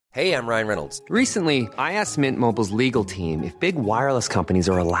Hey, I'm Ryan Reynolds. Recently, I asked Mint Mobile's legal team if big wireless companies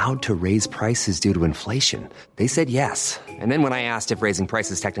are allowed to raise prices due to inflation. They said yes. And then when I asked if raising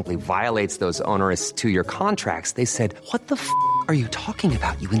prices technically violates those onerous two-year contracts, they said, "What the f*** are you talking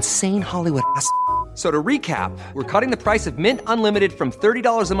about, you insane Hollywood ass?" So to recap, we're cutting the price of Mint Unlimited from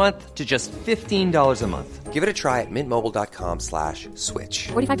 $30 a month to just $15 a month. Give it a try at mintmobile.com/switch.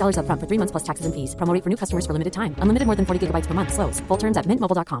 $45 up front for 3 months plus taxes and fees. Promo rate for new customers for limited time. Unlimited more than 40 gigabytes per month. Slows full terms at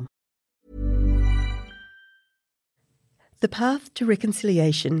mintmobile.com. The path to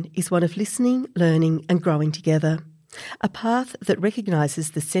reconciliation is one of listening, learning and growing together. A path that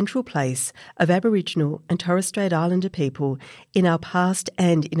recognises the central place of Aboriginal and Torres Strait Islander people in our past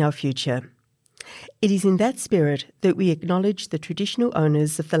and in our future. It is in that spirit that we acknowledge the traditional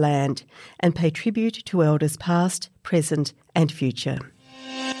owners of the land and pay tribute to elders past, present and future.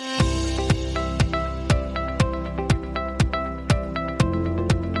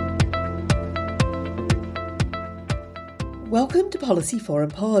 Welcome to Policy Forum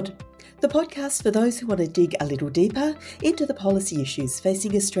Pod, the podcast for those who want to dig a little deeper into the policy issues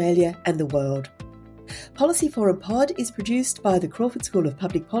facing Australia and the world. Policy Forum Pod is produced by the Crawford School of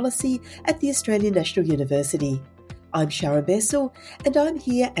Public Policy at the Australian National University. I'm Sharon Bessel and I'm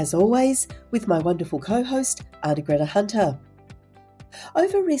here as always with my wonderful co-host Anna Greta Hunter.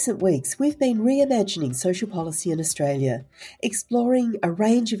 Over recent weeks we've been reimagining social policy in Australia, exploring a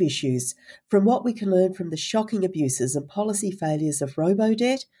range of issues from what we can learn from the shocking abuses and policy failures of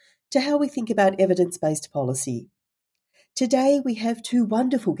robo-debt to how we think about evidence-based policy. Today we have two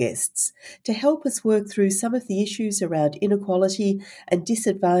wonderful guests to help us work through some of the issues around inequality and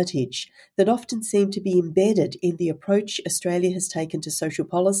disadvantage that often seem to be embedded in the approach Australia has taken to social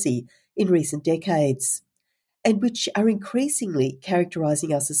policy in recent decades, and which are increasingly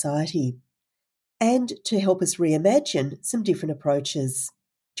characterising our society, and to help us reimagine some different approaches.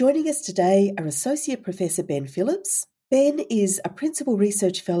 Joining us today are Associate Professor Ben Phillips. Ben is a Principal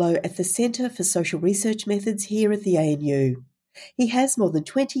Research Fellow at the Centre for Social Research Methods here at the ANU. He has more than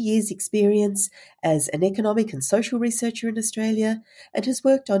 20 years' experience as an economic and social researcher in Australia and has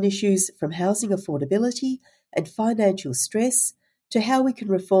worked on issues from housing affordability and financial stress to how we can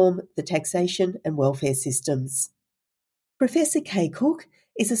reform the taxation and welfare systems. Professor Kay Cook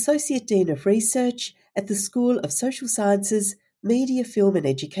is Associate Dean of Research at the School of Social Sciences, Media, Film and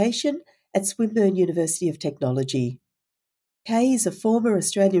Education at Swinburne University of Technology. Kay is a former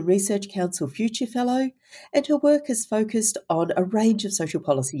Australian Research Council Future Fellow, and her work has focused on a range of social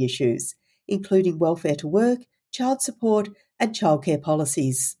policy issues, including welfare to work, child support and childcare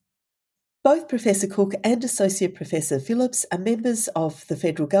policies. Both Professor Cook and Associate Professor Phillips are members of the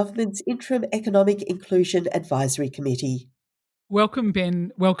Federal Government's Interim Economic Inclusion Advisory Committee. Welcome,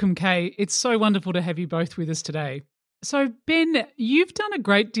 Ben. Welcome, Kay. It's so wonderful to have you both with us today. So, Ben, you've done a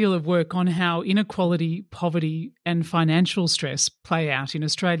great deal of work on how inequality, poverty and financial stress play out in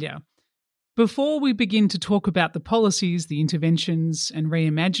Australia. Before we begin to talk about the policies, the interventions and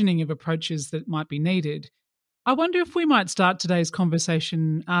reimagining of approaches that might be needed, I wonder if we might start today's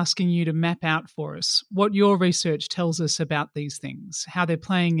conversation asking you to map out for us what your research tells us about these things, how they're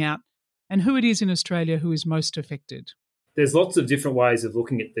playing out and who it is in Australia who is most affected. There's lots of different ways of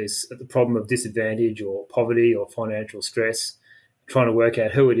looking at this, at the problem of disadvantage or poverty or financial stress, trying to work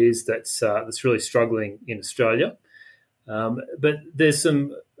out who it is that's really struggling in Australia. But there's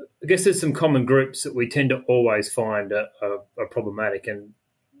some common groups that we tend to always find are problematic, and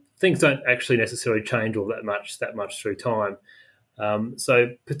things don't actually necessarily change all that much through time.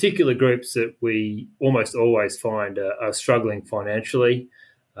 So particular groups that we almost always find are struggling financially.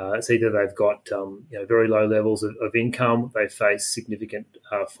 It's either they've got very low levels of income, they face significant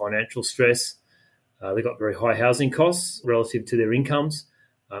financial stress, they've got very high housing costs relative to their incomes.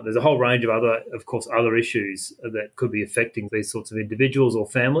 There's a whole range of other issues that could be affecting these sorts of individuals or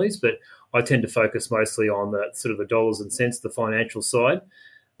families, but I tend to focus mostly on the dollars and cents, the financial side.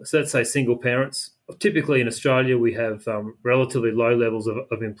 So let's say single parents. Typically in Australia, we have relatively low levels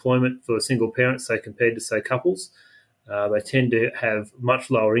of employment for single parents, say, compared to, say, couples. They tend to have much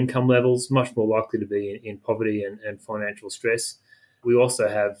lower income levels, much more likely to be in poverty and financial stress. We also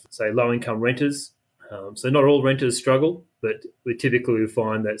have, say, low-income renters. So not all renters struggle, but we typically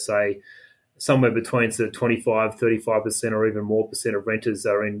find that, say, somewhere between 25, 35% or even more percent of renters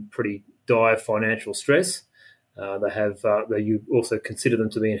are in pretty dire financial stress. You also consider them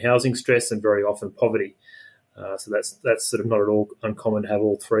to be in housing stress and very often poverty. So that's sort of not at all uncommon to have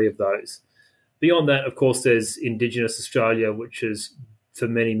all three of those. Beyond that, of course, there's Indigenous Australia, which is for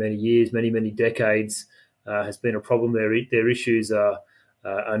many, many years, many, many decades, has been a problem. Their issues are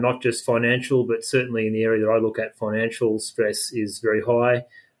not just financial, but certainly in the area that I look at, financial stress is very high.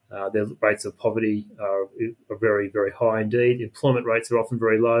 Their rates of poverty are very, very high indeed. Employment rates are often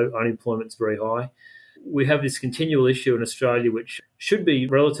very low. Unemployment's very high. We have this continual issue in Australia which should be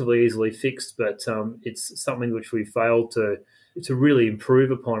relatively easily fixed, but it's something which we failed to really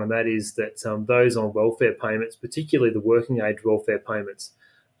improve upon, and that is that those on welfare payments, particularly the working age welfare payments,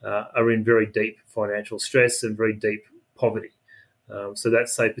 are in very deep financial stress and very deep poverty. So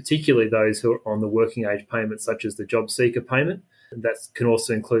that's, say, particularly those who are on the working age payment, such as the job seeker payment. And that can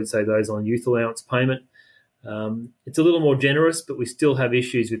also include, say, those on youth allowance payment. It's a little more generous, but we still have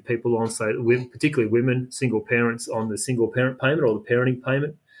issues with people on, say, particularly women, single parents on the single parent payment or the parenting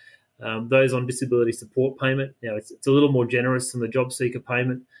payment. Those on disability support payment, it's a little more generous than the job seeker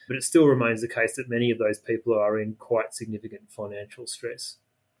payment, but it still remains the case that many of those people are in quite significant financial stress.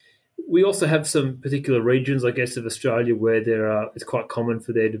 We also have some particular regions, I guess, of Australia where it's quite common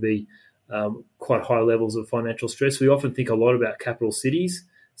for there to be quite high levels of financial stress. We often think a lot about capital cities,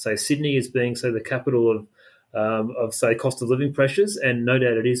 say Sydney as being, say, the capital of say, cost of living pressures, and no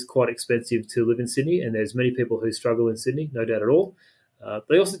doubt it is quite expensive to live in Sydney, and there's many people who struggle in Sydney, no doubt at all.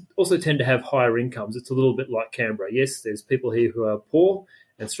 They also tend to have higher incomes. It's a little bit like Canberra. Yes, there's people here who are poor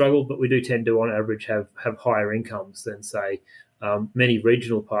and struggle, but we do tend to, on average, have higher incomes than, say, many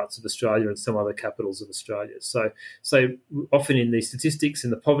regional parts of Australia and some other capitals of Australia. So often in the statistics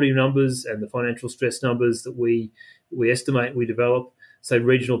and the poverty numbers and the financial stress numbers that we estimate, we develop, so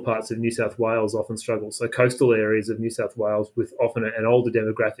regional parts of New South Wales often struggle. So coastal areas of New South Wales with often an older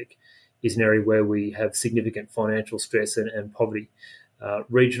demographic is an area where we have significant financial stress and poverty.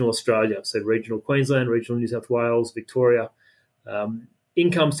 Regional Australia, so regional Queensland, regional New South Wales, Victoria,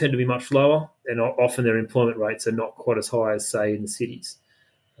 incomes tend to be much lower, and often their employment rates are not quite as high as, say, in the cities.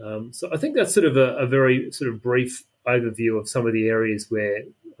 So I think that's sort of a very sort of brief overview of some of the areas where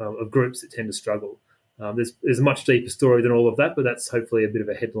of groups that tend to struggle. There's a much deeper story than all of that, but that's hopefully a bit of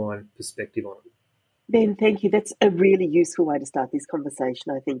a headline perspective on it. Ben, thank you. That's a really useful way to start this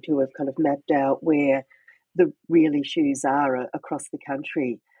conversation, I think, to have kind of mapped out where the real issues are across the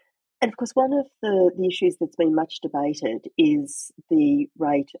country. And of course, one of the issues that's been much debated is the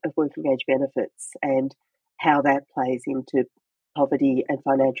rate of working age benefits and how that plays into poverty and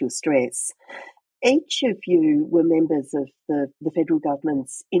financial stress. Each of you were members of the federal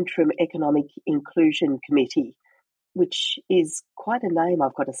government's Interim Economic Inclusion Committee, which is quite a name,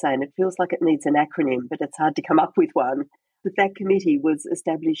 I've got to say, and it feels like it needs an acronym, but it's hard to come up with one. But that committee was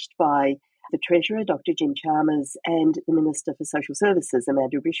established by the Treasurer, Dr. Jim Chalmers, and the Minister for Social Services,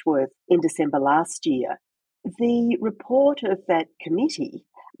 Amanda Rishworth, in December last year. The report of that committee,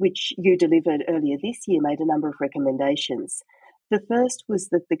 which you delivered earlier this year, made a number of recommendations. The first was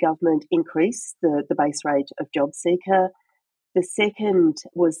that the government increase the base rate of job seeker. The second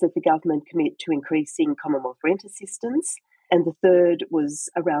was that the government commit to increasing Commonwealth rent assistance. And the third was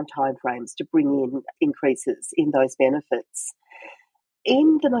around timeframes to bring in increases in those benefits.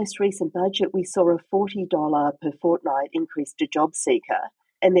 In the most recent budget, we saw a $40 per fortnight increase to job seeker,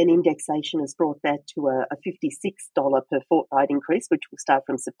 and then indexation has brought that to a $56 per fortnight increase, which will start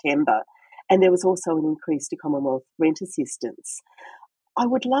from September. And there was also an increase to Commonwealth rent assistance. I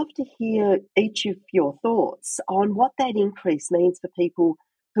would love to hear each of your thoughts on what that increase means for people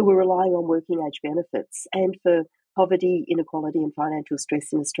who are relying on working age benefits and for poverty, inequality and financial stress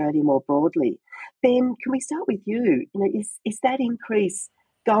in Australia more broadly. Ben, can we start with you? Is that increase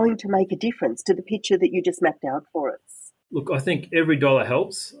going to make a difference to the picture that you just mapped out for us? Look, I think every dollar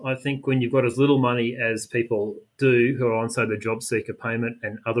helps. I think when you've got as little money as people do who are on, say, the job seeker payment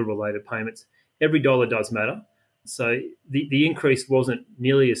and other related payments, every dollar does matter. So the increase wasn't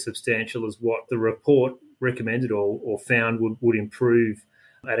nearly as substantial as what the report recommended or found would improve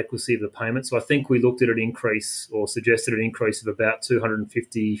adequacy of the payment. So I think we looked at an increase or suggested an increase of about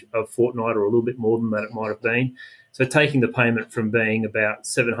 $250 a fortnight or a little bit more than that it might have been. So taking the payment from being about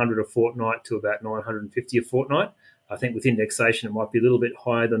 $700 a fortnight to about $950 a fortnight. I think with indexation it might be a little bit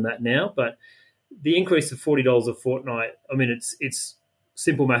higher than that now, but the increase of $40 a fortnight, I mean, it's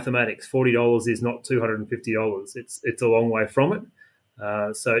simple mathematics. $40 is not $250. It's a long way from it.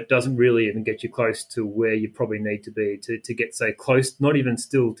 So it doesn't really even get you close to where you probably need to be to get, say, close, not even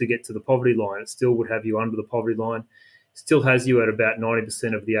still to get to the poverty line. It still would have you under the poverty line. Still has you at about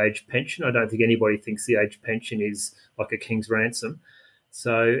 90% of the age pension. I don't think anybody thinks the age pension is like a king's ransom.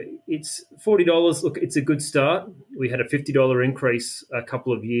 So it's $40. Look, it's a good start. We had a $50 increase a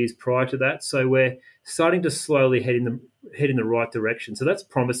couple of years prior to that. So we're starting to slowly head in the right direction. So that's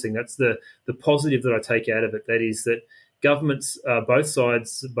promising. That's the positive that I take out of it. That is that governments, both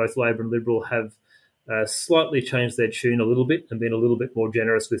sides, both Labor and Liberal, have slightly changed their tune a little bit and been a little bit more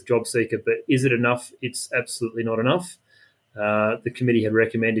generous with job seeker. But is it enough? It's absolutely not enough. The committee had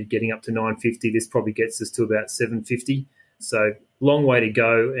recommended getting up to $950. This probably gets us to about $750. So long way to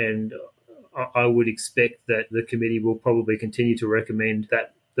go, and I would expect that the committee will probably continue to recommend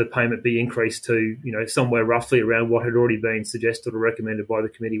that the payment be increased to, somewhere roughly around what had already been suggested or recommended by the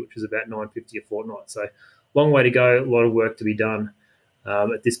committee, which was about $950 a fortnight. So long way to go, a lot of work to be done.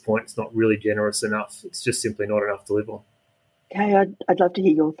 At this point, it's not really generous enough. It's just simply not enough to live on. Okay, I'd love to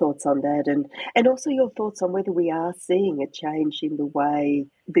hear your thoughts on that, and also your thoughts on whether we are seeing a change in the way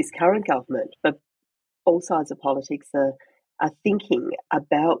this current government, but all sides of politics, are thinking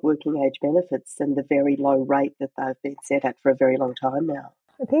about working age benefits and the very low rate that they've been set at for a very long time now.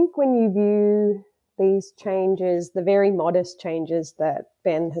 I think when you view these changes, the very modest changes that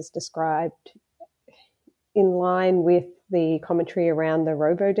Ben has described, in line with the commentary around the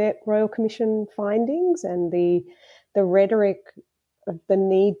Robodebt Royal Commission findings and the rhetoric of the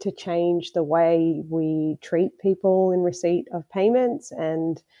need to change the way we treat people in receipt of payments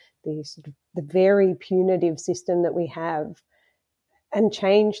and the sort of the very punitive system that we have, and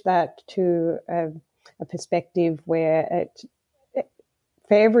change that to a perspective where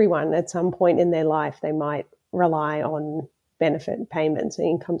for everyone at some point in their life they might rely on benefit payments,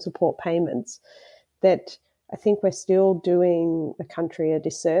 income support payments, that I think we're still doing the country a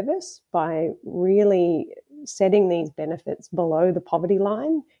disservice by really setting these benefits below the poverty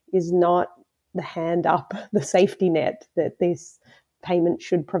line is not the hand up, the safety net that this payment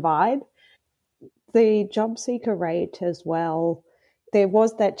should provide. The job seeker rate as well, there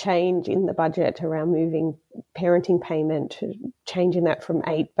was that change in the budget around moving parenting payment, changing that from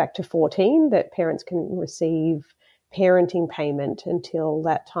 8 back to 14, that parents can receive parenting payment until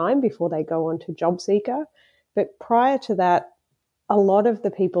that time before they go on to job seeker. But prior to that, a lot of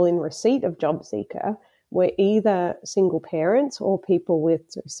the people in receipt of job seeker were either single parents or people with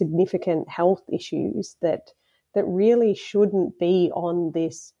significant health issues that really shouldn't be on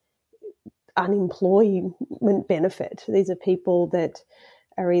this unemployment benefit. These are people that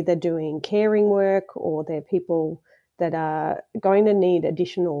are either doing caring work or they're people that are going to need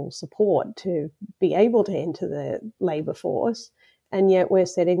additional support to be able to enter the labour force, and yet we're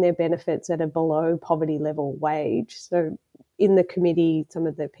setting their benefits at a below poverty level wage. So in the committee, some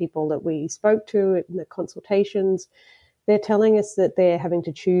of the people that we spoke to in the consultations, they're telling us that they're having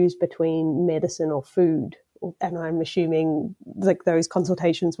to choose between medicine or food. And I'm assuming like those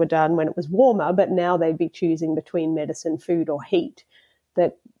consultations were done when it was warmer, but now they'd be choosing between medicine, food or heat,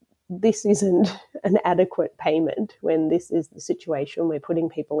 that this isn't an adequate payment when this is the situation we're putting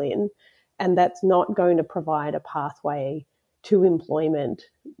people in. And that's not going to provide a pathway to employment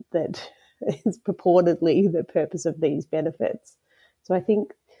that is purportedly the purpose of these benefits. So I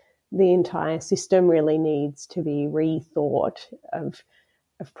think the entire system really needs to be rethought of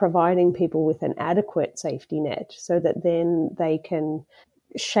providing people with an adequate safety net so that then they can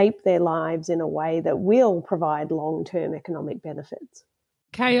shape their lives in a way that will provide long-term economic benefits.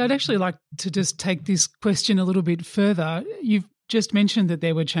 Kay, I'd actually like to just take this question a little bit further. You've just mentioned that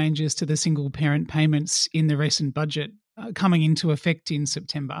there were changes to the single parent payments in the recent budget coming into effect in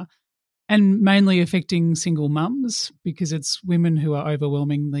September, and mainly affecting single mums because it's women who are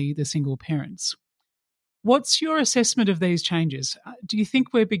overwhelmingly the single parents. What's your assessment of these changes? Do you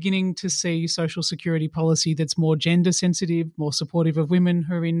think we're beginning to see social security policy that's more gender sensitive, more supportive of women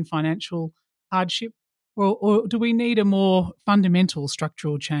who are in financial hardship? Or do we need a more fundamental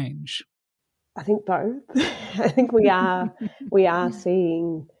structural change? I think both. I think we are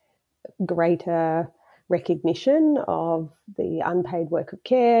seeing greater recognition of the unpaid work of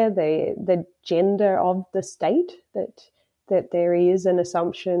care, the gender of the state, that there is an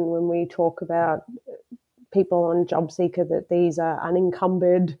assumption when we talk about people on job seeker that these are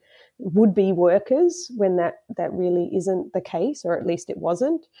unencumbered would-be workers when that really isn't the case, or at least it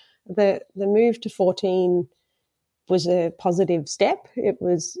wasn't. The move to 14 was a positive step. It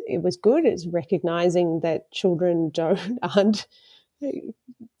was good. It's recognising that children aren't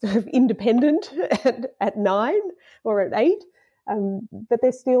independent at 9 or at 8, but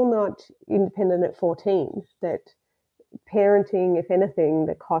they're still not independent at 14. That parenting, if anything,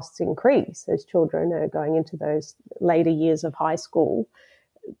 the costs increase as children are going into those later years of high school,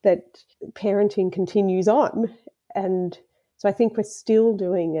 that parenting continues on. And so I think we're still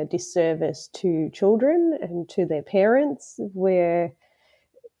doing a disservice to children and to their parents, where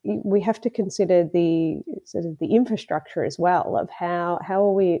we have to consider the sort of the infrastructure as well of how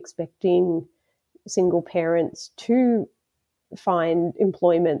are we expecting single parents to find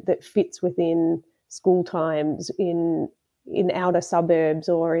employment that fits within school times in outer suburbs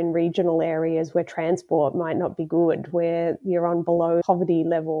or in regional areas where transport might not be good, where you're on below poverty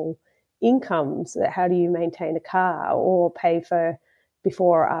level incomes. How do you maintain a car or pay for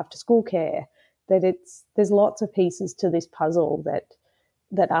before or after school care? There's lots of pieces to this puzzle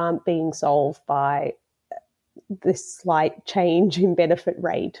that aren't being solved by this slight change in benefit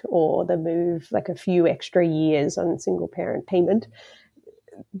rate or the move, like a few extra years on single parent payment.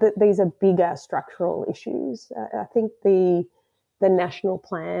 These are bigger structural issues. I think the National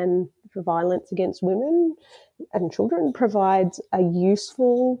Plan for Violence Against Women and Children provides a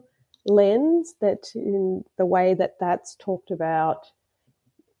useful lens that, in the way that that's talked about,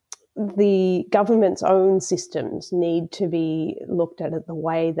 the government's own systems need to be looked at the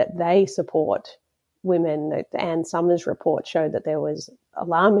way that they support women. Anne Summers' report showed that there was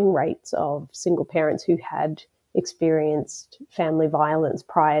alarming rates of single parents who had experienced family violence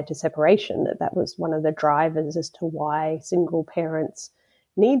prior to separation, that was one of the drivers as to why single parents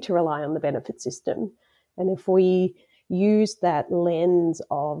need to rely on the benefit system. And if we use that lens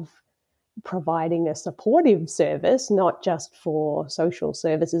of providing a supportive service, not just for social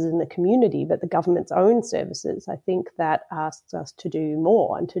services in the community, but the government's own services, I think that asks us to do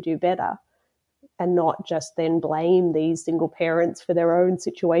more and to do better, and not just then blame these single parents for their own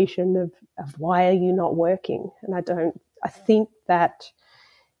situation of why are you not working? And I think that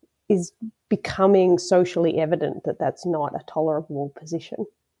is becoming socially evident that that's not a tolerable position.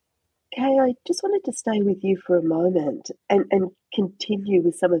 Kay, I just wanted to stay with you for a moment and continue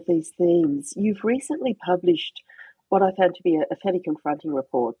with some of these themes. You've recently published what I found to be a fairly confronting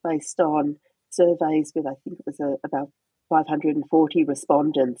report based on surveys with, I think it was about 540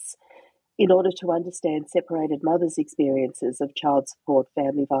 respondents, in order to understand separated mothers' experiences of child support,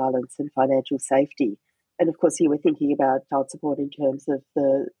 family violence and financial safety. And of course, you were thinking about child support in terms of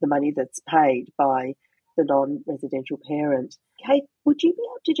the money that's paid by the non-residential parent. Kate, would you be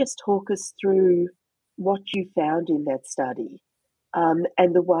able to just talk us through what you found in that study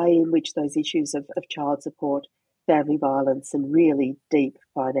and the way in which those issues of child support, family violence and really deep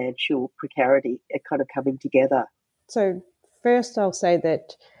financial precarity are kind of coming together? So first I'll say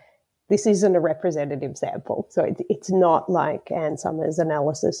that this isn't a representative sample. So it's not like Anne Summers'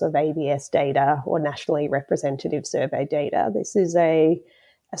 analysis of ABS data or nationally representative survey data. This is a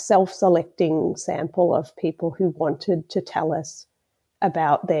self-selecting sample of people who wanted to tell us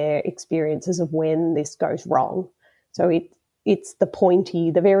about their experiences of when this goes wrong. So it's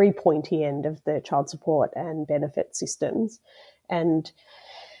the very pointy end of the child support and benefit systems. And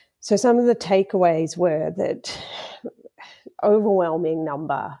so some of the takeaways were that overwhelming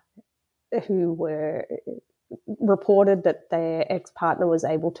number who were reported that their ex-partner was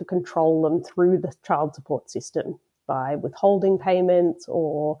able to control them through the child support system by withholding payments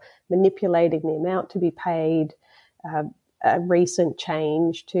or manipulating the amount to be paid. A recent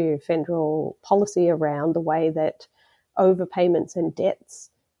change to federal policy around the way that overpayments and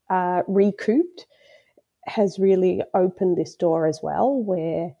debts are recouped has really opened this door as well,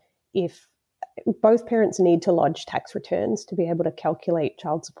 where if both parents need to lodge tax returns to be able to calculate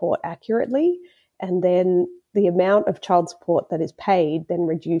child support accurately, and then the amount of child support that is paid then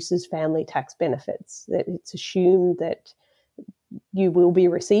reduces family tax benefits. That it's assumed that you will be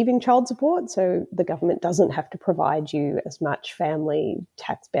receiving child support, so the government doesn't have to provide you as much family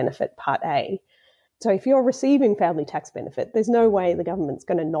tax benefit Part A. So if you're receiving family tax benefit, there's no way the government's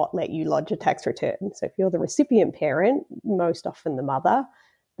going to not let you lodge a tax return. So if you're the recipient parent, most often the mother,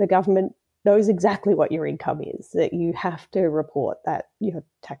 the government knows exactly what your income is, that you have to report that you have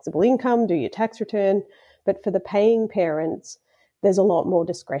taxable income, do your tax return. But for the paying parents, there's a lot more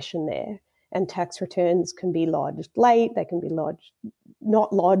discretion there. And tax returns can be lodged late, they can be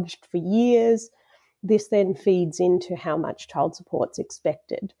not lodged for years. This then feeds into how much child support's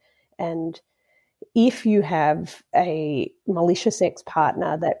expected. And if you have a malicious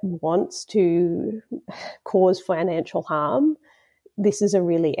ex-partner that wants to cause financial harm, this is a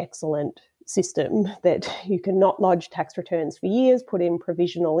really excellent system that you can not lodge tax returns for years, put in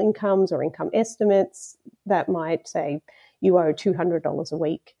provisional incomes or income estimates that might say you owe $200 a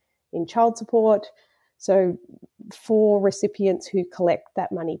week in child support. So for recipients who collect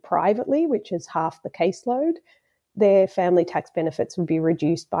that money privately, which is half the caseload, their family tax benefits would be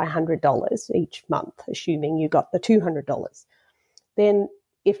reduced by $100 each month, assuming you got the $200. Then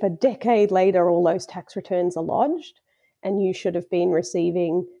if a decade later all those tax returns are lodged and you should have been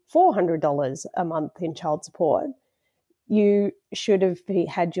receiving $400 a month in child support, you should have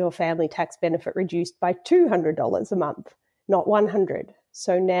had your family tax benefit reduced by $200 a month, not $100.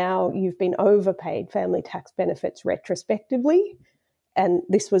 So now you've been overpaid family tax benefits retrospectively. And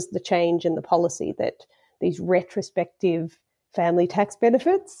this was the change in the policy, that these retrospective family tax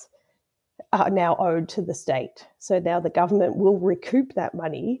benefits are now owed to the state. So now the government will recoup that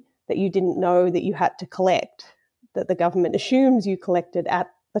money that you didn't know that you had to collect, that the government assumes you collected at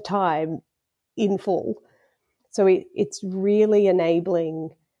the time in full. So it's really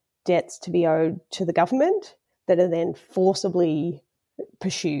enabling debts to be owed to the government that are then forcibly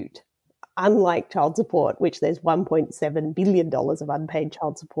pursued. Unlike child support, which there's $1.7 billion of unpaid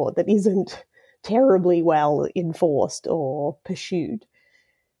child support that isn't terribly well enforced or pursued.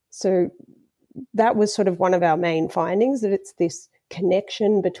 So that was sort of one of our main findings, that it's this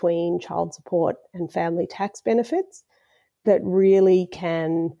connection between child support and family tax benefits that really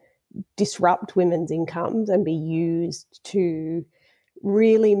can disrupt women's incomes and be used to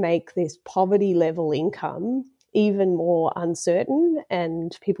really make this poverty level income even more uncertain.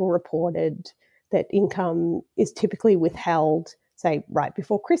 And people reported that income is typically withheld, say, right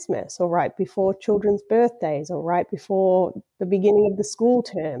before Christmas or right before children's birthdays or right before the beginning of the school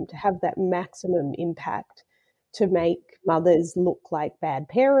term, to have that maximum impact, to make mothers look like bad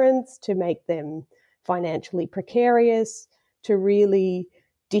parents, to make them financially precarious, to really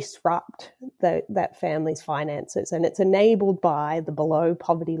disrupt that family's finances. And it's enabled by the below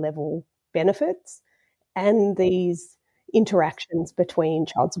poverty level benefits and these interactions between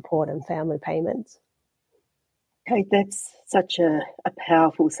child support and family payments. Kate, that's such a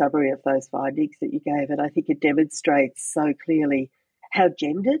powerful summary of those findings that you gave, and I think it demonstrates so clearly how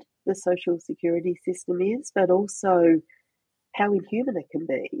gendered the social security system is, but also how inhuman it can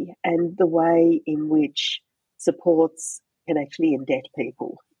be, and the way in which supports can actually indebt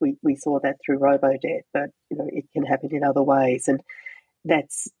people. We saw that through robo-debt, but it can happen in other ways, and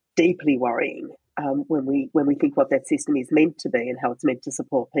that's deeply worrying when we think what that system is meant to be and how it's meant to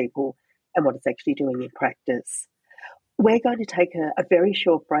support people and what it's actually doing in practice. We're going to take a very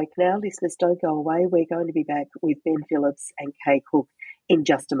short break now. Listeners, don't go away. We're going to be back with Ben Phillips and Kay Cook in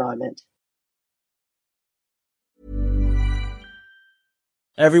just a moment.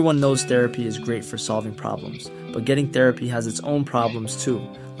 Everyone knows therapy is great for solving problems, but getting therapy has its own problems too,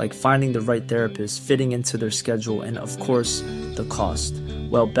 like finding the right therapist, fitting into their schedule, and of course, the cost.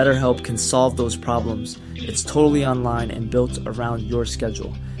 Well, BetterHelp can solve those problems. It's totally online and built around your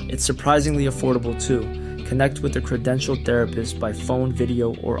schedule. It's surprisingly affordable too. Connect with a credentialed therapist by phone,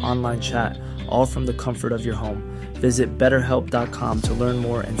 video, or online chat, all from the comfort of your home. Visit BetterHelp.com to learn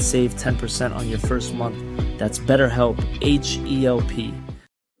more and save 10% on your first month. That's BetterHelp, H-E-L-P.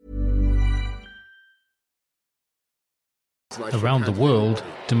 Around the world,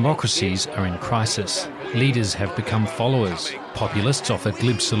 democracies are in crisis. Leaders have become followers. Populists offer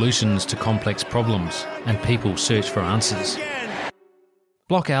glib solutions to complex problems, and people search for answers.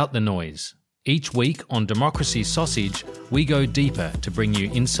 Block out the noise. Each week on Democracy Sausage, we go deeper to bring you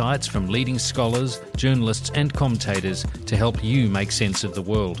insights from leading scholars, journalists and commentators to help you make sense of the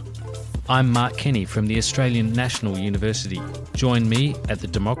world. I'm Mark Kenny from the Australian National University. Join me at the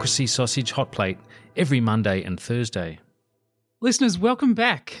Democracy Sausage Hot Plate every Monday and Thursday. Listeners, welcome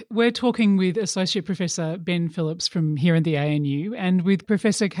back. We're talking with Associate Professor Ben Phillips from here at the ANU and with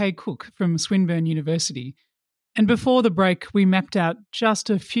Professor Kay Cook from Swinburne University. And before the break, we mapped out just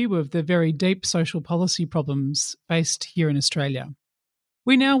a few of the very deep social policy problems faced here in Australia.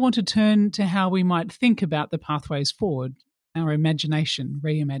 We now want to turn to how we might think about the pathways forward, our imagination,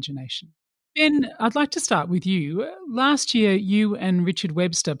 reimagination. Ben, I'd like to start with you. Last year, you and Richard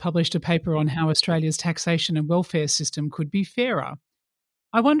Webster published a paper on how Australia's taxation and welfare system could be fairer.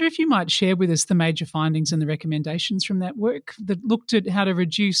 I wonder if you might share with us the major findings and the recommendations from that work that looked at how to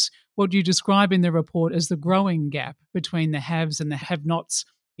reduce what you describe in the report as the growing gap between the haves and the have-nots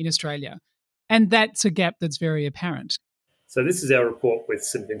in Australia. And that's a gap that's very apparent. So this is our report with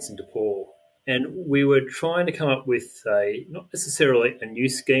St Vincent de Paul. And we were trying to come up with not necessarily a new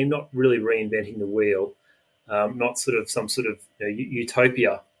scheme, not really reinventing the wheel, not sort of some sort of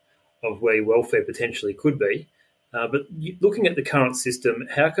utopia of where welfare potentially could be, but looking at the current system,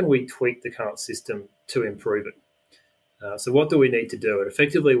 how can we tweak the current system to improve it? So what do we need to do? And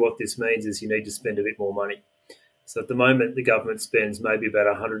effectively what this means is you need to spend a bit more money. So at the moment, the government spends maybe about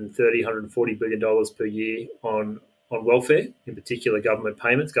 $130, $140 billion per year on welfare, in particular government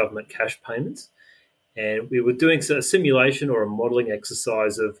payments, government cash payments. And we were doing a simulation or a modelling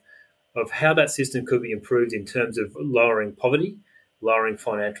exercise of how that system could be improved in terms of lowering poverty, lowering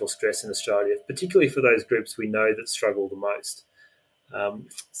financial stress in Australia, particularly for those groups we know that struggle the most.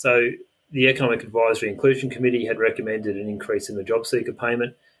 So the Economic Advisory Inclusion Committee had recommended an increase in the job seeker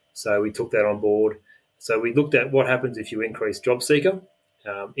payment, so we took that on board. So we looked at what happens if you increase job seeker,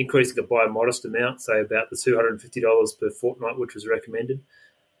 increasing it by a modest amount, say about the $250 per fortnight, which was recommended.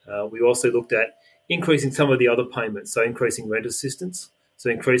 We also looked at increasing some of the other payments, so increasing rent assistance. So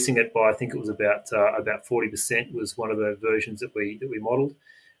increasing it by, I think it was about 40% was one of the versions that we modelled.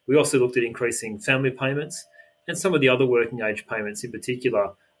 We also looked at increasing family payments and some of the other working age payments, in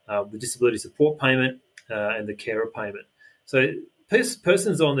particular the disability support payment and the carer payment. So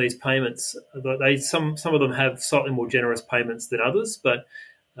persons on these payments, some of them have slightly more generous payments than others, but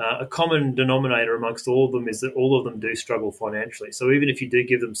a common denominator amongst all of them is that all of them do struggle financially. So even if you do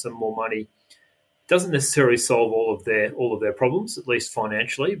give them some more money, it doesn't necessarily solve all of their problems, at least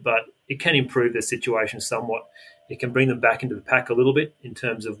financially, but it can improve their situation somewhat. It can bring them back into the pack a little bit in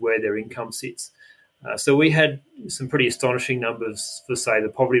terms of where their income sits. So we had some pretty astonishing numbers for, say, the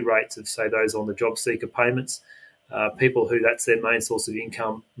poverty rates of, say, those on the job seeker payments, people who that's their main source of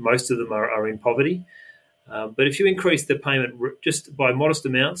income. Most of them are in poverty. But if you increase the payment just by modest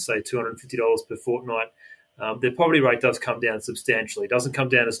amounts, say $250 per fortnight, their poverty rate does come down substantially. It doesn't come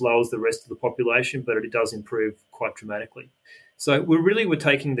down as low as the rest of the population, but it does improve quite dramatically. So we're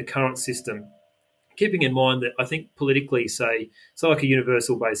taking the current system, keeping in mind that I think politically, say, so like a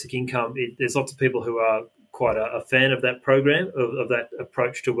universal basic income, there's lots of people who are quite a fan of that program, of that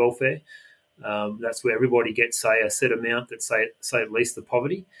approach to welfare. That's where everybody gets, say, a set amount that say at least the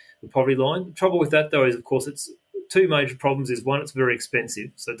poverty line. The trouble with that, though, is, of course, it's two major problems. Is one, it's very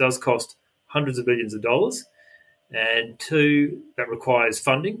expensive, so it does cost hundreds of billions of dollars, and two, that requires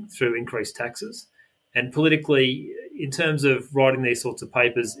funding through increased taxes. And politically, in terms of writing these sorts of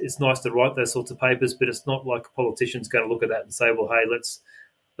papers, it's nice to write those sorts of papers, but it's not like a politician's going to look at that and say, well, hey,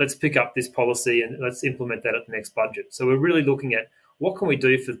 let's pick up this policy and let's implement that at the next budget. So we're really looking at what can we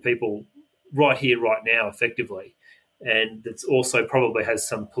do for people right here, right now, effectively. And it's also probably has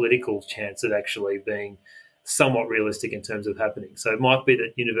some political chance of actually being somewhat realistic in terms of happening. So it might be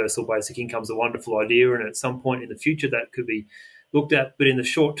that universal basic income is a wonderful idea, and at some point in the future that could be looked at, but in the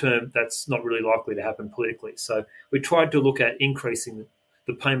short term, that's not really likely to happen politically. So we tried to look at increasing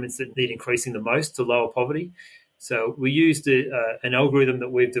the payments that need increasing the most to lower poverty. So we used an algorithm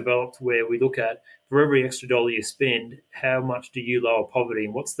that we've developed where we look at, for every extra dollar you spend, how much do you lower poverty,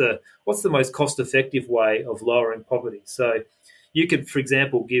 and what's the most cost-effective way of lowering poverty. So you could, for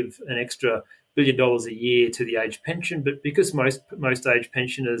example, give an extra $1 billion a year to the age pension, but because most age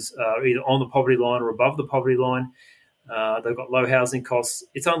pensioners are either on the poverty line or above the poverty line, they've got low housing costs,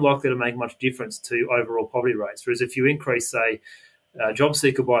 it's unlikely to make much difference to overall poverty rates. Whereas if you increase, say, job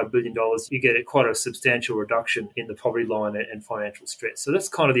seeker by $1 billion, you get quite a substantial reduction in the poverty line and financial stress. So that's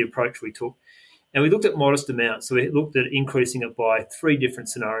kind of the approach we took. And we looked at modest amounts. So we looked at increasing it by three different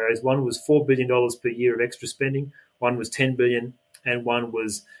scenarios. One was $4 billion per year of extra spending, one was $10 billion, and one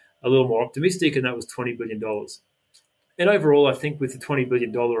was a little more optimistic, and that was $20 billion. And overall, I think with the $20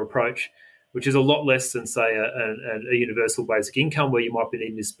 billion approach, which is a lot less than, say, a universal basic income where you might be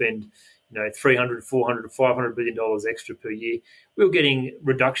needing to spend $300, $400, $500 billion extra per year, we're getting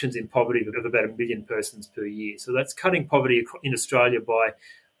reductions in poverty of about 1 million persons per year. So that's cutting poverty in Australia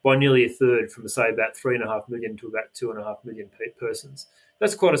by nearly a third, from, say, about 3.5 million to about 2.5 million persons.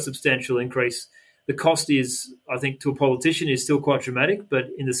 That's quite a substantial increase. The cost is, I think, to a politician is still quite dramatic, but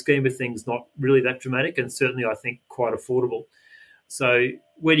in the scheme of things, not really that dramatic, and certainly, I think, quite affordable. So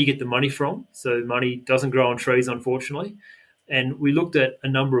where do you get the money from? So money doesn't grow on trees, unfortunately. And we looked at a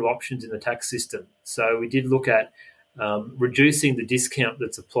number of options in the tax system. So we did look at reducing the discount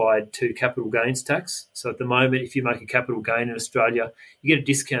that's applied to capital gains tax. So at the moment, if you make a capital gain in Australia, you get a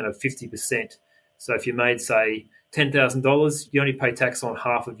discount of 50%. So if you made, say, $10,000, you only pay tax on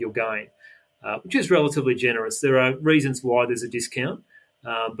half of your gain, which is relatively generous. There are reasons why there's a discount,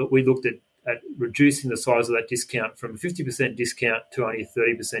 but we looked at reducing the size of that discount from a 50% discount to only a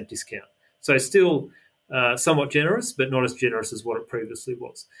 30% discount. So still somewhat generous, but not as generous as what it previously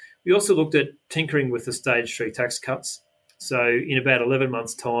was. We also looked at tinkering with the stage 3 tax cuts. So in about 11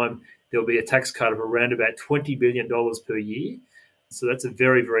 months' time, there'll be a tax cut of around about $20 billion per year. So that's a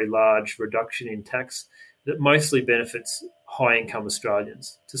very, very large reduction in tax that mostly benefits high-income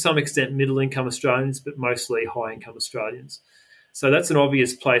Australians. To some extent, middle-income Australians, but mostly high-income Australians. So that's an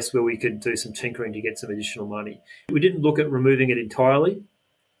obvious place where we could do some tinkering to get some additional money. We didn't look at removing it entirely.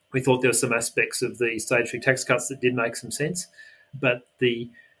 We thought there were some aspects of the stage 3 tax cuts that did make some sense, but the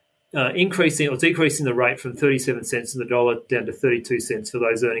increasing or decreasing the rate from 37 cents in the dollar down to 32 cents for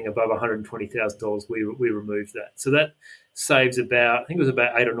those earning above $120,000, we removed that. So that saves about, I think it was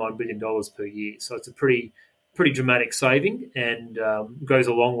about $8 or $9 billion per year. So it's a pretty dramatic saving, and goes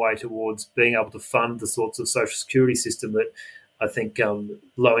a long way towards being able to fund the sorts of social security system that I think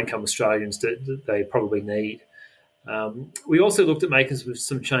low-income Australians they probably need. We also looked at making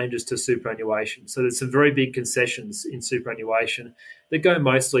some changes to superannuation. So there's some very big concessions in superannuation that go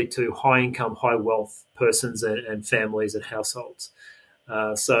mostly to high-income, high-wealth persons and families and households.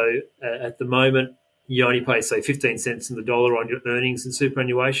 So at the moment, you only pay, say, 15 cents in the dollar on your earnings in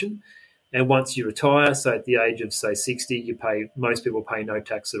superannuation. And once you retire, so at the age of, say, 60, most people pay no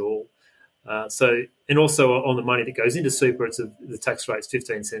tax at all. And also on the money that goes into super, the tax rate's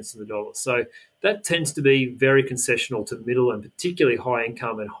 15 cents in the dollar. So that tends to be very concessional to middle and particularly high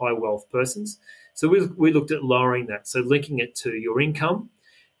income and high wealth persons. So we looked at lowering that, so linking it to your income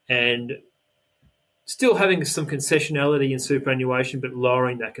and still having some concessionality in superannuation, but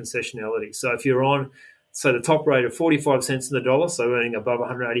lowering that concessionality. So if you're on, so the top rate of 45 cents in the dollar, so earning above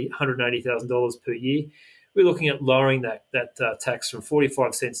 $180,000 per year, we're looking at lowering that tax from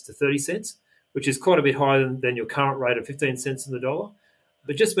 45 cents to 30 cents, which is quite a bit higher than your current rate of 15 cents in the dollar.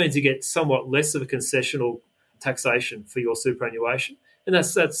 But just means you get somewhat less of a concessional taxation for your superannuation. And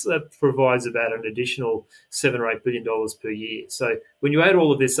that provides about an additional $7 or $8 billion per year. So when you add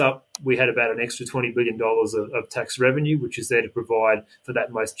all of this up, we had about an extra $20 billion of tax revenue, which is there to provide for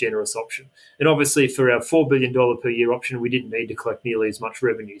that most generous option. And obviously for our $4 billion per year option, we didn't need to collect nearly as much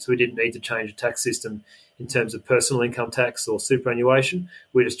revenue. So we didn't need to change the tax system in terms of personal income tax or superannuation.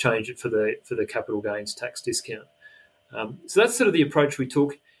 We just changed it for the capital gains tax discount. So that's sort of the approach we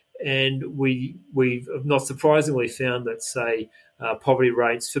took. And we've not surprisingly found that, say, poverty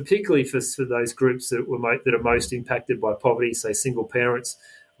rates, particularly for those groups that are most impacted by poverty, say single parents,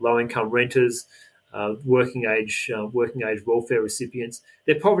 low-income renters, working age welfare recipients,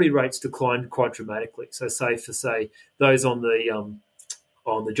 their poverty rates declined quite dramatically. So, say those on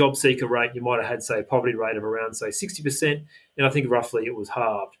the job seeker rate, you might have had, say, a poverty rate of around, say, 60%, and I think roughly it was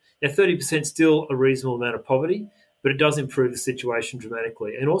halved. Now, 30% still a reasonable amount of poverty, but it does improve the situation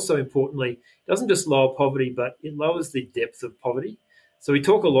dramatically. And also importantly, it doesn't just lower poverty, but it lowers the depth of poverty. So we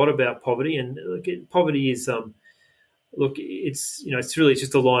talk a lot about poverty, and poverty is, it's really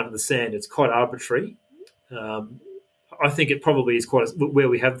just a line in the sand. It's quite arbitrary. I think it probably is where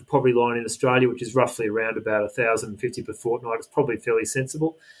we have the poverty line in Australia, which is roughly around about $1,050 per fortnight. It's probably fairly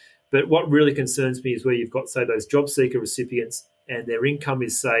sensible. But what really concerns me is where you've got, say, those job seeker recipients and their income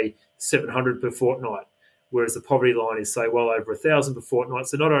is, say, $700 per fortnight, whereas the poverty line is, say, well over $1,000 per fortnight.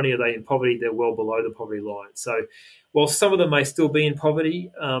 So not only are they in poverty, they're well below the poverty line. So while some of them may still be in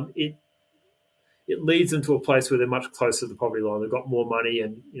poverty, it leads them to a place where they're much closer to the poverty line. They've got more money,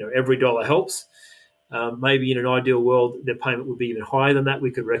 and every dollar helps. Maybe in an ideal world, their payment would be even higher than that.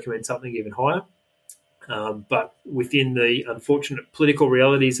 We could recommend something even higher. But within the unfortunate political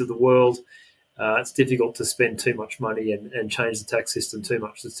realities of the world, it's difficult to spend too much money and change the tax system too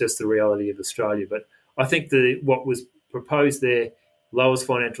much. It's just the reality of Australia. But I think what was proposed there lowers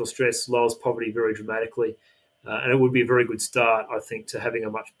financial stress, lowers poverty very dramatically, and it would be a very good start, I think, to having a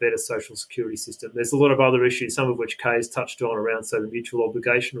much better social security system. There's a lot of other issues, some of which Kay's touched on around, say, the mutual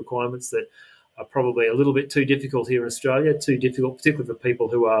obligation requirements that are probably a little bit too difficult here in Australia, too difficult, particularly for people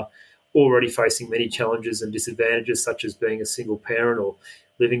who are already facing many challenges and disadvantages, such as being a single parent or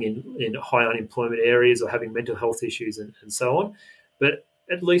living in high unemployment areas or having mental health issues and so on. But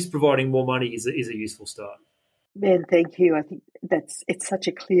at least providing more money is a useful start. Ben, thank you. I think it's such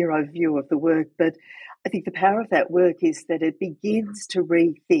a clear overview of the work, but I think the power of that work is that it begins to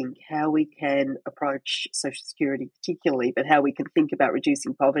rethink how we can approach social security particularly, but how we can think about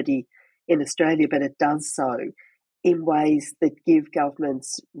reducing poverty in Australia, but it does so in ways that give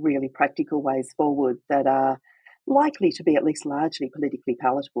governments really practical ways forward that are likely to be at least largely politically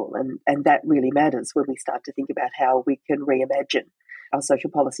palatable. And that really matters when we start to think about how we can reimagine our social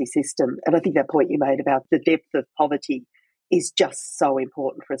policy system. And I think that point you made about the depth of poverty is just so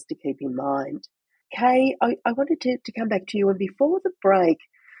important for us to keep in mind. Kay, I wanted to come back to you. And before the break,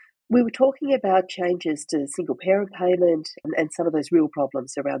 we were talking about changes to single parent payment and some of those real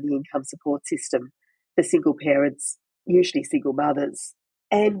problems around the income support system for single parents, usually single mothers.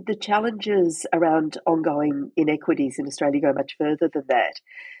 And the challenges around ongoing inequities in Australia go much further than that.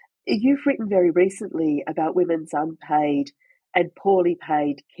 You've written very recently about women's unpaid and poorly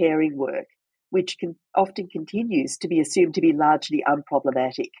paid caring work, which often continues to be assumed to be largely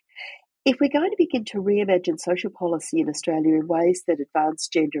unproblematic. If we're going to begin to reimagine social policy in Australia in ways that advance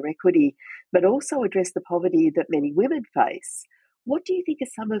gender equity, but also address the poverty that many women face, what do you think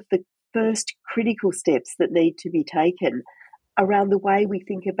are some of the first critical steps that need to be taken around the way we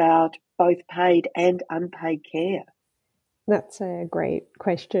think about both paid and unpaid care? That's a great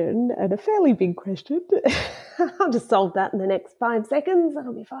question and a fairly big question. I'll just solve that in the next 5 seconds.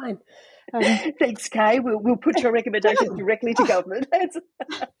 That'll be fine. Thanks, Kay. We'll put your recommendations directly to government.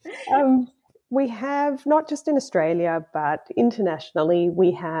 We have, not just in Australia, but internationally,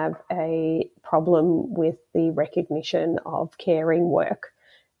 we have a problem with the recognition of caring work.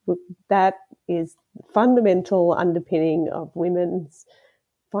 That is fundamental underpinning of women's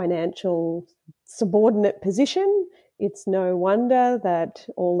financial subordinate position. It's no wonder that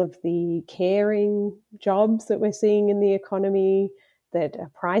all of the caring jobs that we're seeing in the economy that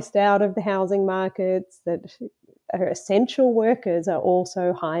are priced out of the housing markets, that are essential workers, are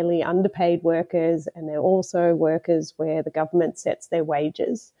also highly underpaid workers, and they're also workers where the government sets their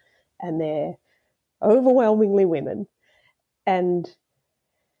wages, and they're overwhelmingly women. And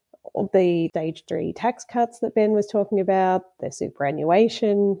the stage 3 tax cuts that Ben was talking about, the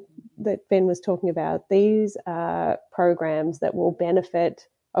superannuation that Ben was talking about, these are programs that will benefit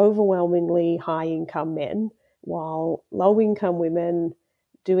overwhelmingly high-income men, while low-income women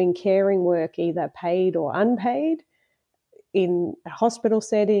doing caring work, either paid or unpaid, in a hospital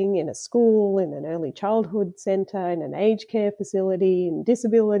setting, in a school, in an early childhood centre, in an aged care facility, in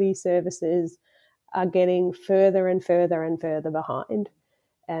disability services, are getting further and further and further behind.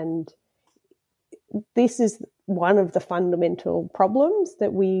 And this is one of the fundamental problems,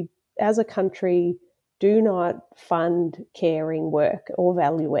 that we, as a country, do not fund caring work or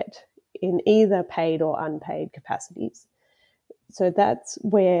value it in either paid or unpaid capacities. So that's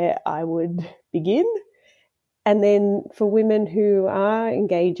where I would begin. And then for women who are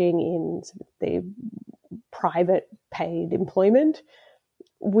engaging in the private paid employment,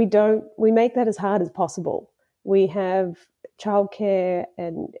 we make that as hard as possible. We have childcare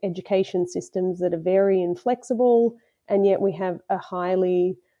and education systems that are very inflexible, and yet we have a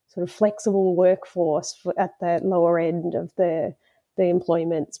highly sort of flexible workforce at the lower end of the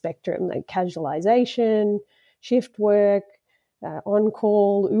employment spectrum, like casualisation, shift work,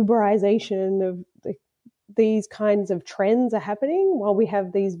 on-call, Uberization of these kinds of trends are happening, while we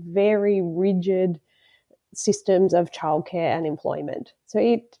have these very rigid systems of childcare and employment.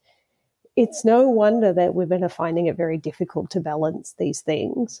 So it's no wonder that women are finding it very difficult to balance these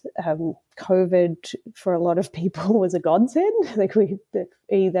things. COVID, for a lot of people, was a godsend. Like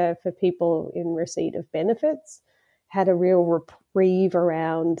either for people in receipt of benefits, had a real reprieve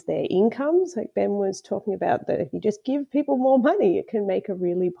around their incomes. Like Ben was talking about, that if you just give people more money, it can make a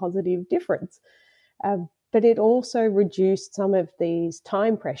really positive difference. But it also reduced some of these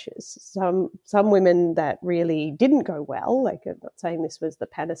time pressures. Some women that really didn't go well, like I'm not saying this was the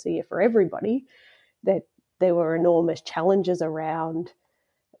panacea for everybody, that there were enormous challenges around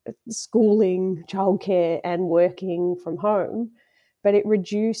schooling, childcare, and working from home. But it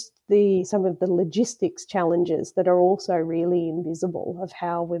reduced some of the logistics challenges that are also really invisible, of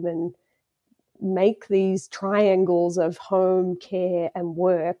how women make these triangles of home, care, and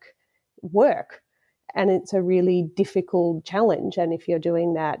work. And it's a really difficult challenge. And if you're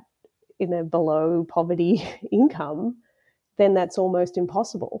doing that in a below poverty income, then that's almost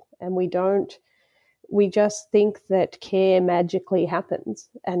impossible. And we just think that care magically happens,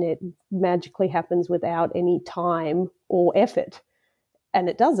 and it magically happens without any time or effort. And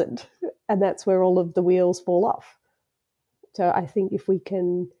it doesn't. And that's where all of the wheels fall off. So I think if we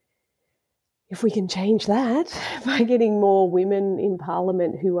can change that by getting more women in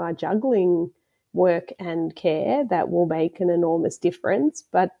Parliament who are juggling work and care, that will make an enormous difference.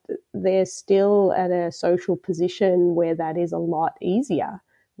 But they're still at a social position where that is a lot easier,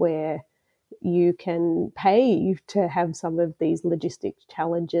 where you can pay to have some of these logistics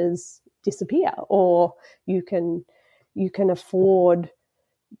challenges disappear, or you can afford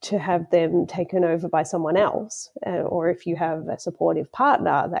to have them taken over by someone else, or if you have a supportive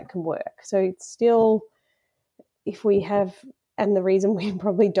partner, that can work. So it's still, if we have, and the reason we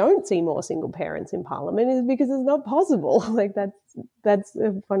probably don't see more single parents in Parliament is because it's not possible. Like that's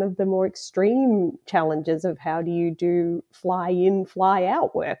one of the more extreme challenges of how do you do fly in, fly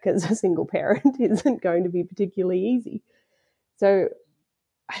out work as a single parent isn't going to be particularly easy. So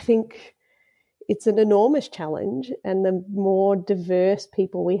I think it's an enormous challenge, and the more diverse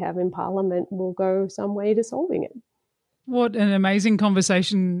people we have in Parliament will go some way to solving it. What an amazing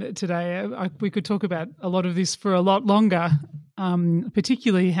conversation today. We could talk about a lot of this for a lot longer,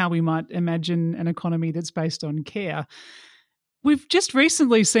 particularly how we might imagine an economy that's based on care. We've just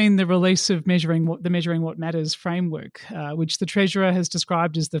recently seen the release of the Measuring What Matters framework, which the Treasurer has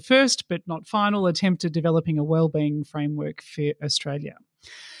described as the first but not final attempt at developing a wellbeing framework for Australia.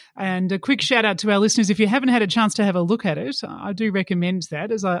 And a quick shout out to our listeners. If you haven't had a chance to have a look at it, I do recommend that,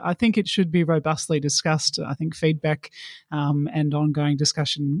 as I think it should be robustly discussed. I think feedback and ongoing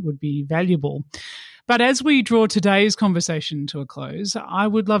discussion would be valuable. But as we draw today's conversation to a close, I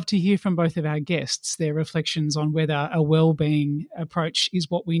would love to hear from both of our guests their reflections on whether a wellbeing approach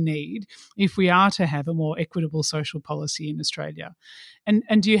is what we need if we are to have a more equitable social policy in Australia.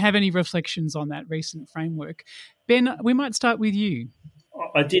 And do you have any reflections on that recent framework? Ben, we might start with you.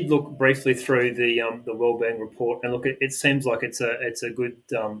 I did look briefly through the wellbeing report, and look, it seems like it's a good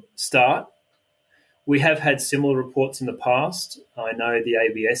start. We have had similar reports in the past. I know the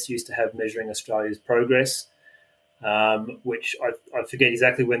ABS used to have Measuring Australia's Progress, which I forget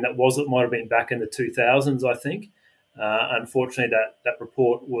exactly when that was. It might have been back in the 2000s, I think. Unfortunately, that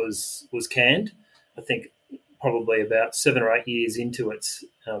report was canned. I think probably about 7 or 8 years into its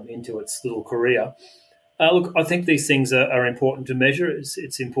little career. Look, I think these things are important to measure.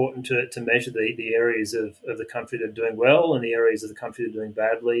 It's important to measure the areas of the country that are doing well and the areas of the country that are doing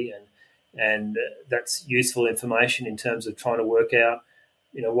badly, and that's useful information in terms of trying to work out,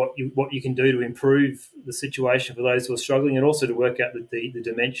 what you can do to improve the situation for those who are struggling, and also to work out the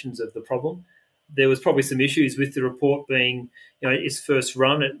dimensions of the problem. There was probably some issues with the report being, its first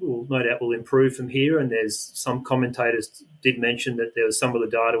run. It will no doubt will improve from here, and there's some commentators did mention that there was some of the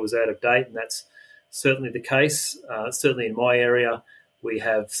data was out of date, and that's certainly the case. Certainly in my area, we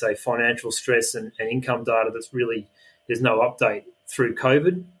have, say, financial stress and income data that's really, there's no update through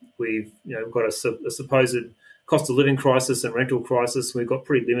COVID. We've got a supposed cost of living crisis and rental crisis. We've got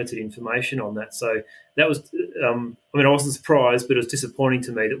pretty limited information on that. So that was, I wasn't surprised, but it was disappointing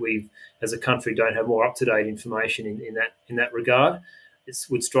to me that we, as a country, don't have more up-to-date information in that regard. It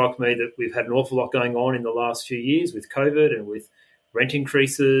would strike me that we've had an awful lot going on in the last few years with COVID and with rent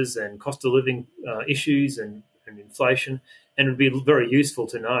increases and cost of living issues and inflation, and it would be very useful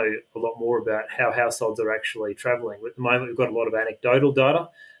to know a lot more about how households are actually travelling. At the moment, we've got a lot of anecdotal data,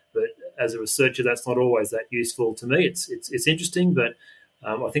 but as a researcher, that's not always that useful to me. It's interesting, but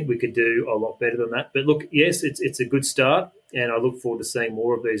I think we could do a lot better than that. But look, yes, it's a good start, and I look forward to seeing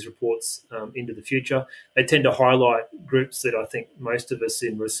more of these reports into the future. They tend to highlight groups that I think most of us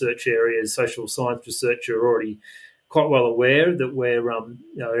in research areas, social science research, are already quite well aware that we're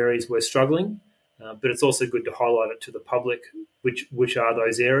areas we're struggling, but it's also good to highlight it to the public, which are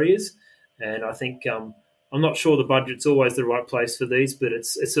those areas. And I think I'm not sure the budget's always the right place for these, but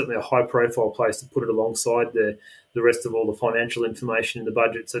it's certainly a high-profile place to put it alongside the rest of all the financial information in the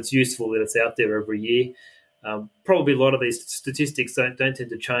budget. So it's useful that it's out there every year. Probably a lot of these statistics don't tend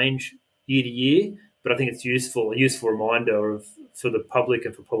to change year to year, but I think it's a useful reminder for the public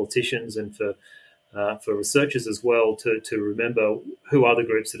and for politicians and for researchers as well to remember who are the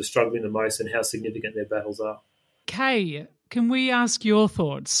groups that are struggling the most and how significant their battles are. Kay, can we ask your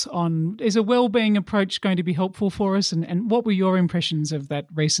thoughts on, is a wellbeing approach going to be helpful for us, and what were your impressions of that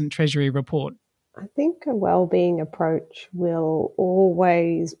recent Treasury report? I think a wellbeing approach will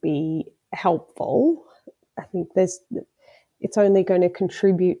always be helpful. I think it's only going to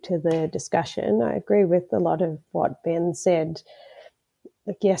contribute to the discussion. I agree with a lot of what Ben said.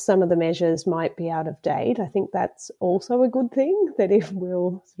 Like, yes, some of the measures might be out of date. I think that's also a good thing, that it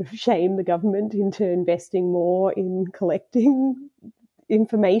will sort of shame the government into investing more in collecting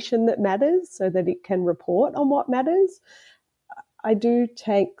information that matters so that it can report on what matters. I do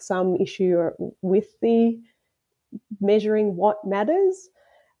take some issue with the measuring what matters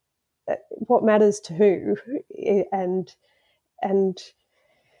to who, and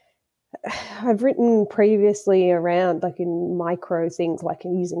I've written previously around, like, in micro things, like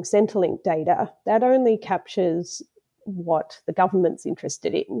in using Centrelink data, that only captures what the government's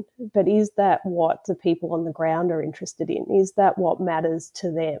interested in. But is that what the people on the ground are interested in? Is that what matters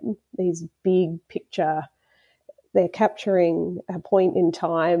to them? These big picture, they're capturing a point in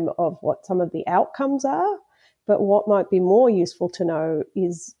time of what some of the outcomes are. But what might be more useful to know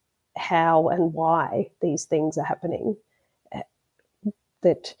is how and why these things are happening.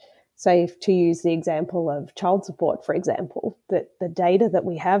 That, say, to use the example of child support, for example, that the data that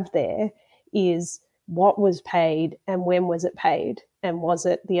we have there is what was paid and when was it paid, and was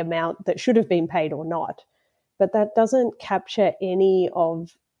it the amount that should have been paid or not. But that doesn't capture any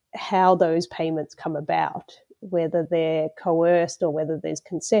of how those payments come about, whether they're coerced or whether there's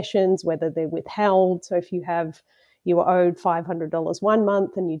concessions, whether they're withheld. So if you were owed $500 one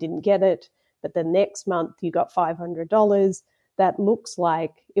month and you didn't get it, but the next month you got $500, that looks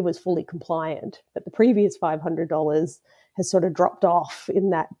like it was fully compliant, but the previous $500 has sort of dropped off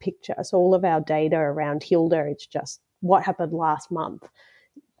in that picture. So all of our data around Hilda, it's just what happened last month.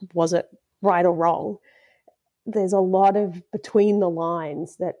 Was it right or wrong? There's a lot of between the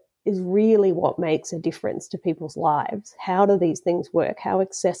lines that is really what makes a difference to people's lives. How do these things work? How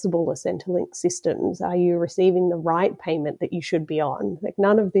accessible are Centrelink systems? Are you receiving the right payment that you should be on? Like,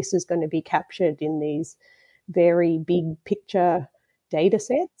 none of this is going to be captured in these very big picture data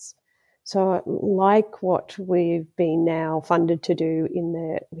sets. So like what we've been now funded to do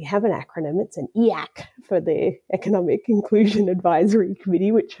we have an acronym, it's an EAC for the Economic Inclusion Advisory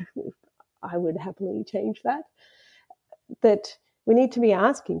Committee, which I would happily change that we need to be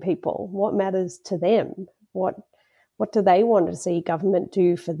asking people what matters to them, what what do they want to see government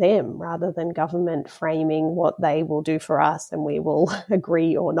do for them, rather than government framing what they will do for us and we will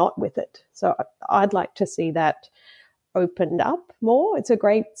agree or not with it. So I'd like to see that opened up more. It's a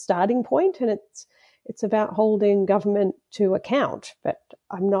great starting point, and it's about holding government to account, but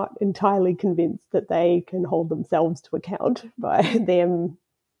I'm not entirely convinced that they can hold themselves to account by them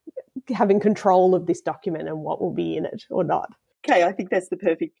having control of this document and what will be in it or not. Okay, I think that's the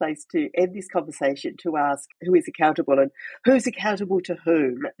perfect place to end this conversation, to ask who is accountable and who's accountable to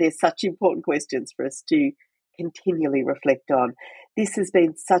whom. They're such important questions for us to continually reflect on. This has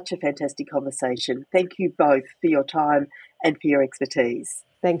been such a fantastic conversation. Thank you both for your time and for your expertise.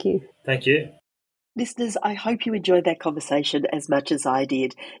 Thank you. Thank you. Listeners, I hope you enjoyed that conversation as much as I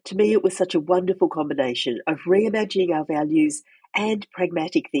did. To me, it was such a wonderful combination of reimagining our values and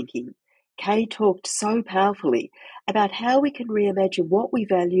pragmatic thinking. Kay talked so powerfully about how we can reimagine what we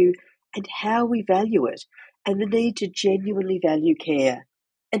value and how we value it, and the need to genuinely value care,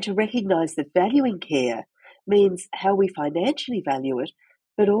 and to recognise that valuing care means how we financially value it,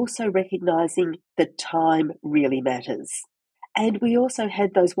 but also recognising that time really matters. And we also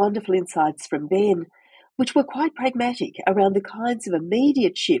had those wonderful insights from Ben, which were quite pragmatic around the kinds of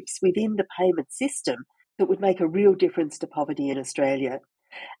immediate shifts within the payment system that would make a real difference to poverty in Australia.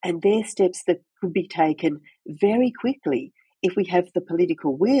 And they're steps that could be taken very quickly if we have the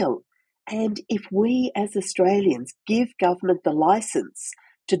political will, and if we as Australians give government the licence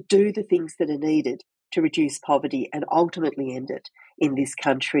to do the things that are needed to reduce poverty and ultimately end it in this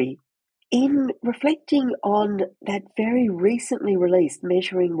country. In reflecting on that very recently released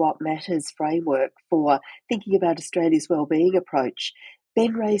Measuring What Matters framework for thinking about Australia's wellbeing approach,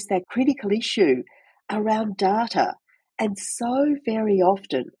 Ben raised that critical issue around data. And so very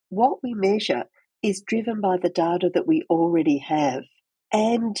often, what we measure is driven by the data that we already have.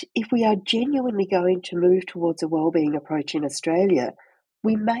 And if we are genuinely going to move towards a wellbeing approach in Australia,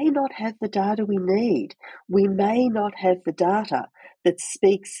 we may not have the data we need. We may not have the data that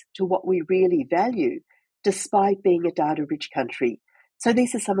speaks to what we really value, despite being a data-rich country. So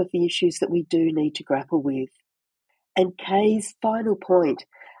these are some of the issues that we do need to grapple with. And Kay's final point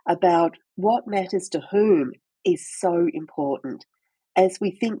about what matters to whom is so important. As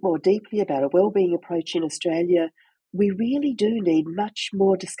we think more deeply about a wellbeing approach in Australia, we really do need much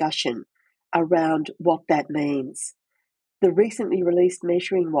more discussion around what that means. The recently released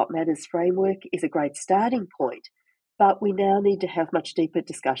Measuring What Matters framework is a great starting point, but we now need to have much deeper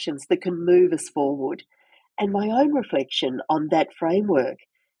discussions that can move us forward. And my own reflection on that framework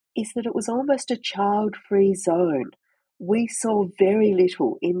is that it was almost a child-free zone. We saw very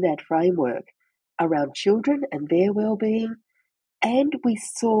little in that framework around children and their well-being, and we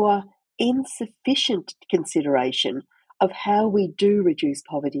saw insufficient consideration of how we do reduce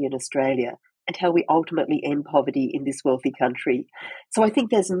poverty in Australia and how we ultimately end poverty in this wealthy country. So I think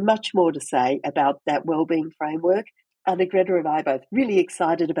there's much more to say about that wellbeing framework. Greta and I are both really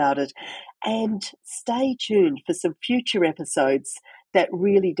excited about it. And stay tuned for some future episodes that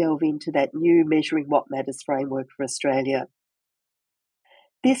really delve into that new Measuring What Matters framework for Australia.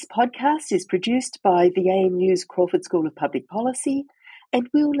 This podcast is produced by the ANU's Crawford School of Public Policy, and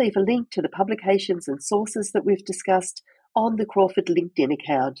we'll leave a link to the publications and sources that we've discussed on the Crawford LinkedIn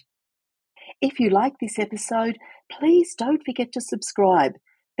account. If you like this episode, please don't forget to subscribe.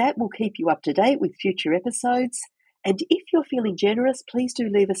 That will keep you up to date with future episodes. And if you're feeling generous, please do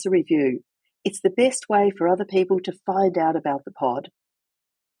leave us a review. It's the best way for other people to find out about the pod.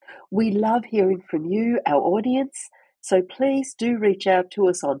 We love hearing from you, our audience, so please do reach out to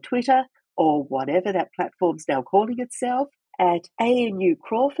us on Twitter or whatever that platform's now calling itself, at ANU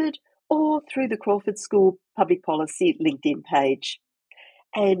Crawford, or through the Crawford School Public Policy LinkedIn page.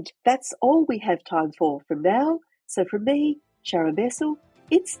 And that's all we have time for from now. So from me, Sharon Bessel,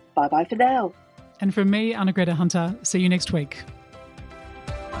 it's bye-bye for now. And from me, Greta Hunter, see you next week.